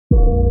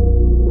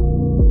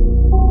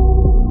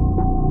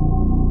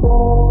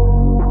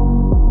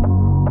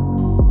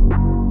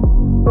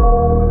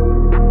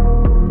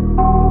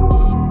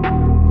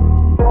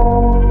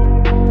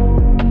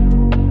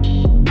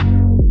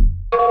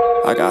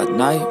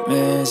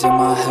nightmares in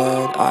my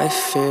head. I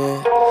fear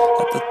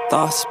that the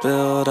thoughts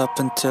build up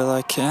until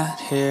I can't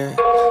hear,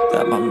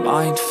 that my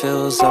mind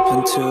fills up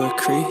into a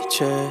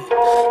creature,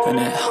 and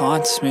it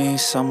haunts me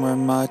somewhere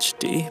much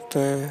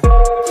deeper.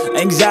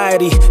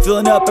 Anxiety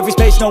filling up every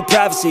space, no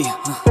privacy.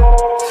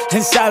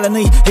 And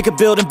silently, it could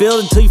build and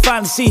build until you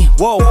finally see,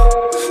 whoa,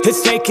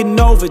 it's taking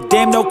over,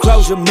 damn, no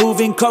closure,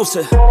 moving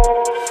closer.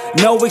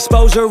 No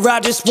exposure, I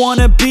just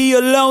wanna be a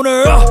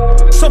loner.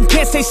 Some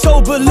can't stay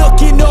sober,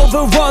 looking over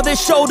all their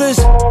shoulders,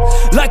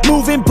 like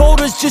moving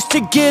boulders just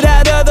to get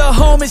out of the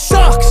home. It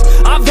sucks,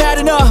 I've had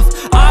enough,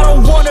 I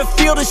don't wanna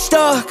feel the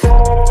stuck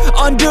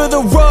under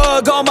the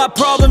rug, all my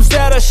problems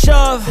that I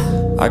shove.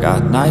 I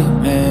got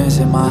nightmares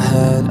in my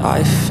head,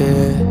 I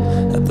fear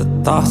that the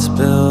thoughts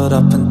build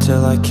up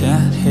until I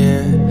can't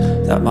hear,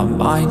 that my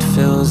mind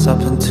fills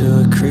up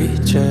into a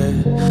creature,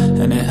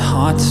 and it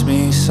haunts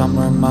me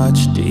somewhere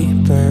much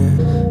deeper.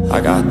 I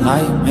got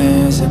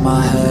nightmares in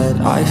my head,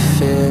 I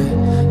fear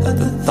that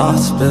the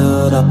thoughts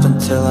build up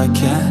until I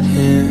can't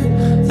hear,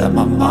 that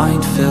my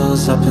mind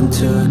fills up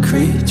into a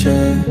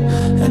creature,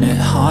 and it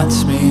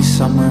haunts me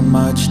somewhere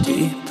much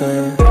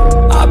deeper.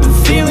 I've been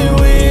feeling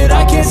weird,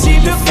 I can't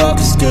seem to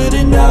focus good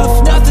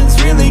enough,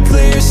 nothing's really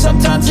clear,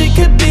 sometimes it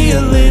could be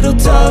a little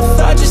tough.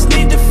 I just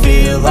need to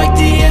feel like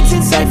the end's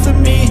in sight for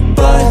me,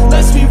 but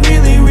let's be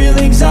really real,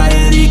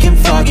 anxiety can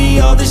foggy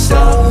all this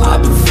stuff.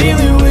 I've been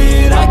feeling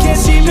weird, I can't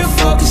seem to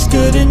focus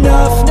good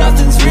enough,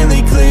 nothing's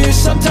really clear,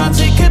 sometimes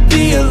it could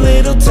be a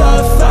little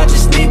tough. I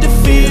just need to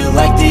feel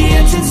like the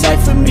end's in sight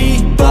for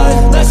me,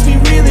 but let's be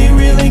really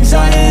real,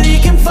 anxiety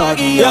can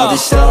foggy all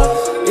this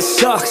stuff. It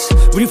sucks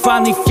when you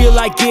finally feel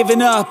like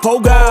giving up. Oh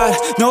God,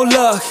 no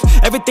luck,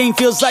 everything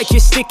feels like you're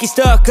sticky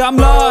stuck. I'm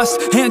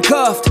lost,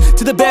 handcuffed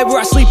to the bed where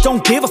I sleep,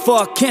 don't give a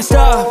fuck. Can't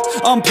stop,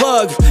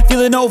 unplug,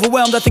 feeling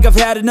overwhelmed, I think I've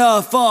had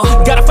enough.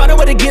 Gotta find a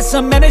way to get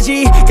some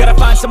energy, gotta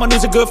find someone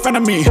who's a good friend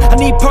of me. I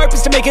need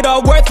purpose to make it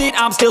all worth it,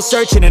 I'm still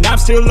searching and I'm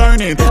still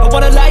learning. I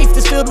want a life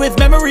that's filled with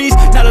memories,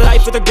 not a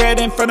life with regret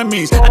and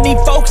frenemies. I need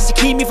focus to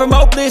keep me from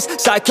hopeless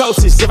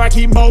psychosis if I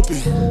keep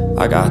moping.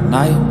 I got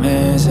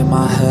nightmares in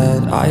my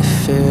head, I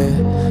fear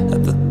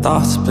that the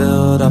thoughts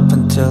build up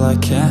until I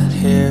can't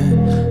hear,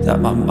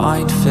 that my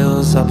mind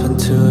fills up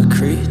into a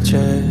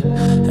creature,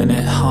 and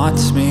it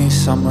haunts me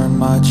somewhere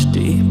much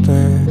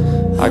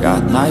deeper. I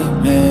got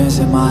nightmares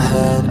in my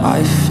head,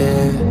 I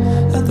fear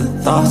that the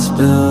thoughts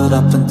build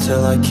up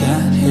until I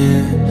can't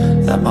hear,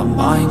 that my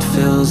mind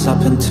fills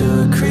up into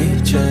a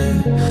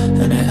creature,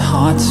 and it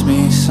haunts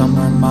me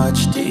somewhere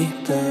much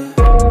deeper.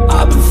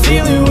 I've been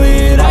feeling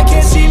weird, I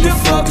can't seem to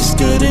focus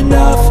good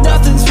enough,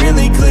 nothing's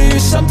really clear,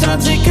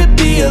 sometimes it could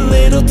be a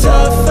little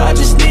tough. I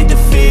just need to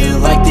feel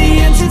like the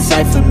end's in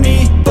sight for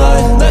me,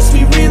 but let's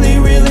be really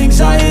real,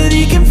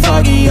 anxiety can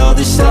foggy all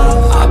this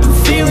stuff. I've been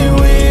feeling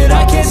weird,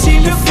 I can't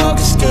seem to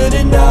focus good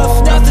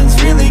enough,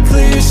 nothing's really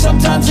clear,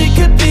 sometimes it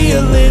could be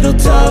a little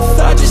tough.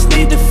 I just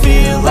need to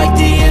feel like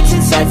the end's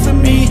in sight for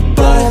me,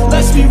 but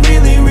let's be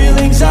really real,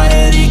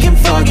 anxiety can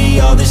foggy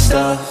all this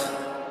stuff.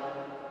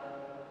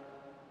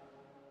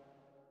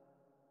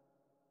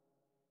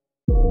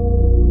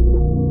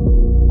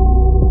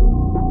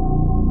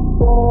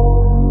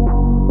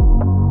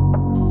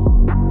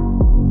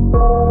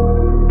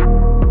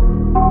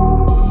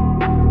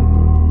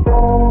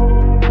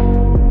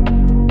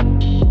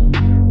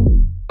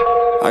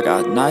 I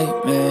got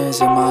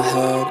nightmares in my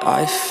head,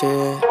 I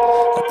fear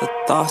that the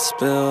thoughts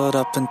build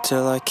up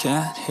until I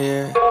can't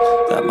hear,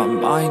 that my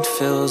mind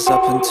fills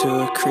up into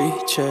a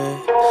creature,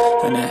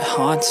 and it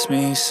haunts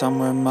me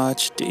somewhere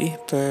much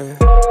deeper.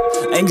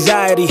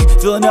 Anxiety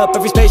filling up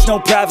every space, no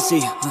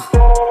privacy.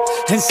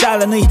 And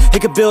silently,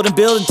 it could build and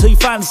build until you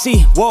finally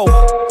see, whoa,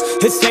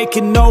 it's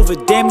taking over,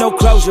 damn, no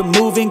closure,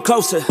 moving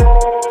closer.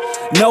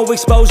 No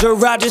exposure,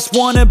 I just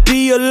wanna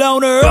be a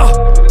loner.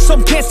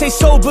 Some can't stay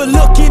sober,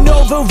 looking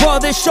over all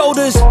their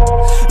shoulders,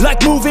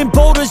 like moving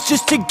boulders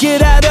just to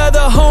get out of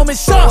the home. It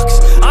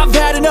sucks, I've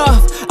had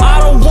enough, I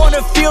don't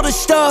wanna feel the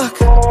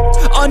stuck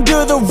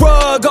under the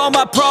rug, all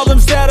my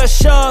problems that I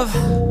shove.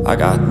 I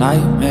got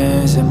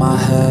nightmares in my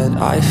head,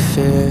 I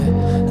fear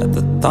that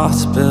the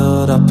thoughts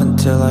build up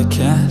until I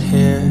can't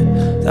hear,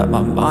 that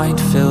my mind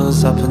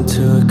fills up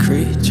into a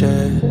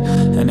creature,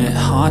 and it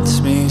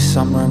haunts me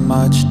somewhere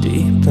much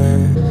deeper.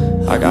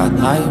 I got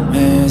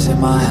nightmares in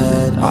my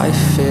head, I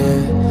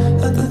fear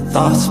that the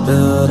thoughts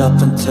build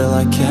up until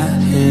I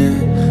can't hear,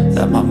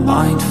 that my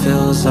mind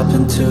fills up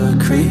into a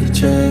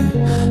creature,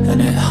 and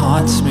it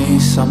haunts me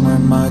somewhere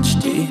much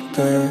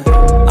deeper.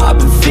 I've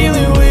been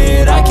feeling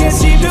weird, I can't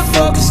seem to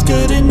focus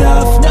good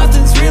enough,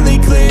 nothing's really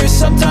clear,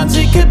 sometimes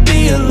it could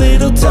be a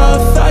little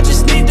tough. I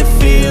just need to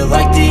feel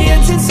like the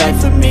end's in sight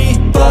for me,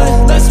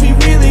 but let's be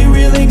really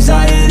real,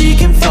 anxiety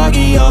can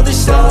foggy all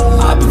this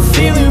stuff. I've been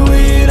feeling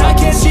weird, I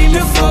can't seem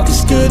to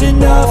focus good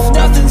enough,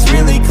 nothing's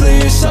really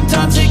clear,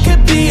 sometimes it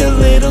could be a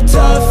little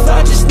tough.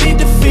 I just need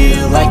to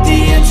feel like the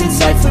end's in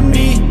sight for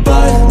me,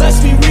 but let's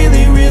be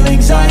really real,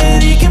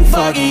 anxiety can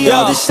foggy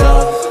all this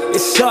stuff. It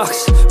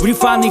sucks when you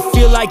finally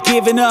feel like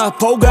giving up.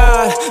 Oh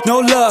God, no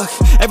luck.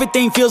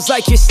 Everything feels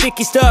like you're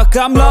sticky stuck.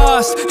 I'm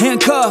lost,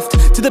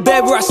 handcuffed to the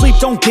bed where I sleep.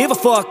 Don't give a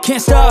fuck,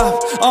 can't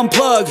stop,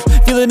 unplug.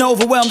 Feeling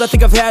overwhelmed, I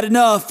think I've had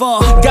enough.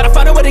 Gotta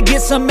find a way to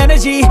get some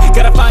energy.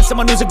 Gotta find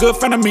someone who's a good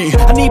friend of me.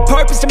 I need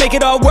purpose to make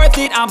it all worth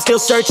it. I'm still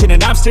searching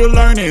and I'm still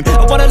learning.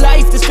 I want a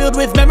life that's filled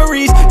with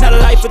memories, not a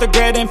life with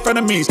regret in front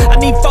of me. I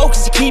need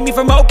focus to keep me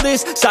from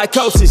hopeless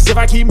psychosis if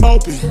I keep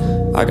moping.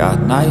 I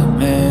got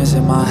nightmares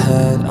in my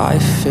head, I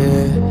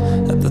fear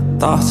that the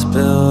thoughts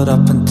build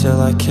up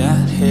until I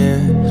can't hear,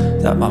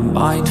 that my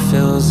mind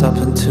fills up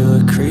into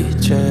a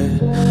creature,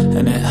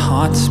 and it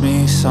haunts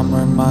me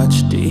somewhere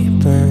much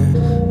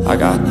deeper. I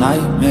got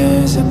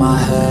nightmares in my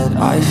head,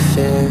 I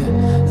fear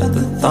that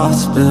the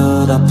thoughts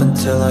build up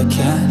until I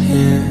can't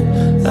hear,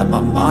 that my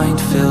mind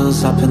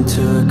fills up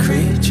into a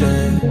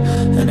creature,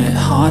 and it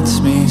haunts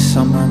me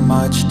somewhere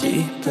much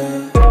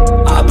deeper.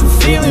 I've been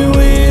feeling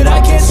weird,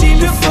 I can't seem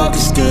to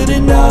focus good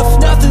enough.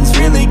 Nothing's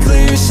really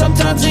clear,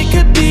 sometimes it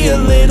could be a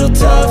little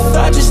tough.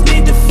 I just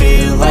need to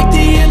feel like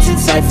the end's in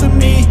sight for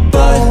me,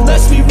 but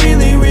let's be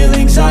really real,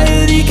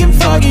 anxiety can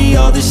foggy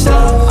all this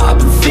stuff. I've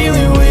been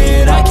feeling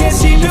weird, I can't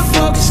seem to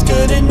focus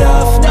good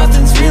enough.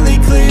 Nothing's really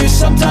clear,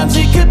 sometimes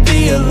it could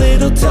be a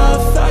little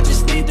tough. I just